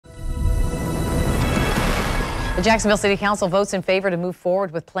The Jacksonville City Council votes in favor to move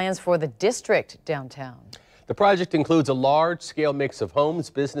forward with plans for the district downtown. The project includes a large-scale mix of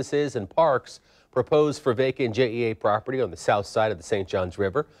homes, businesses, and parks proposed for vacant JEA property on the south side of the St. Johns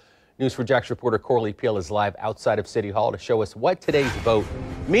River. News4Jax reporter Corley Peel is live outside of City Hall to show us what today's vote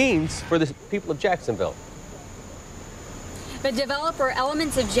means for the people of Jacksonville. The developer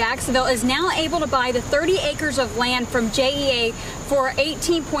Elements of Jacksonville is now able to buy the 30 acres of land from JEA for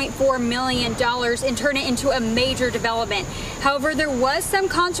 $18.4 million and turn it into a major development. However, there was some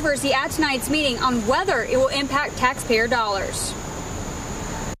controversy at tonight's meeting on whether it will impact taxpayer dollars.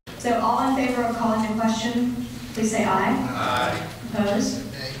 So all in favor of calling the question, please say aye. Aye. Opposed?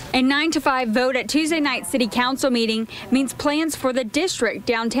 A 9-5 vote at Tuesday night City Council meeting means plans for the district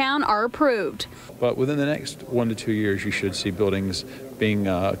downtown are approved. But within the next 1 to 2 years, you should see buildings being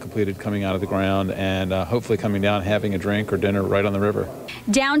completed, coming out of the ground, and hopefully coming down, having a drink or dinner right on the river.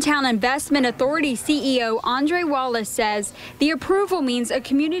 Downtown Investment Authority CEO Andre Wallace says the approval means a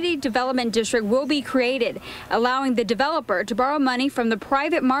community development district will be created, allowing the developer to borrow money from the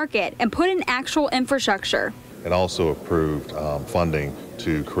private market and put in actual infrastructure. It also approved funding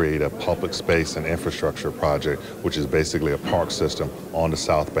to create a public space and infrastructure project, which is basically a park system on the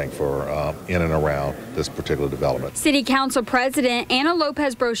South Bank for in and around this particular development. City Council President Anna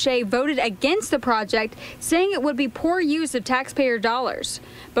Lopez Brochet voted against the project, saying it would be poor use of taxpayer dollars.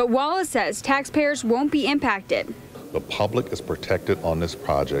 But Wallace says taxpayers won't be impacted. The public is protected on this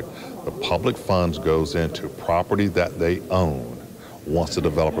project. The public funds goes into property that they own once the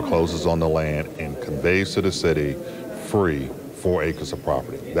developer closes on the land and conveys to the city free 4 acres of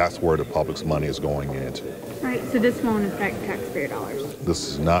property. That's where the public's money is going into. Right, so this won't affect taxpayer dollars. This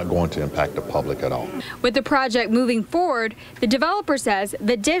is not going to impact the public at all. With the project moving forward, the developer says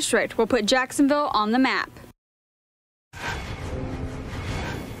the district will put Jacksonville on the map.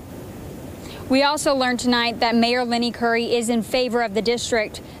 We also learned tonight that Mayor Lenny Curry is in favor of the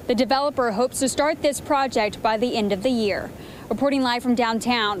district. The developer hopes to start this project by the end of the year. Reporting live from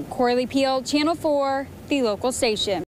downtown, Corley Peel, Channel 4, the local station.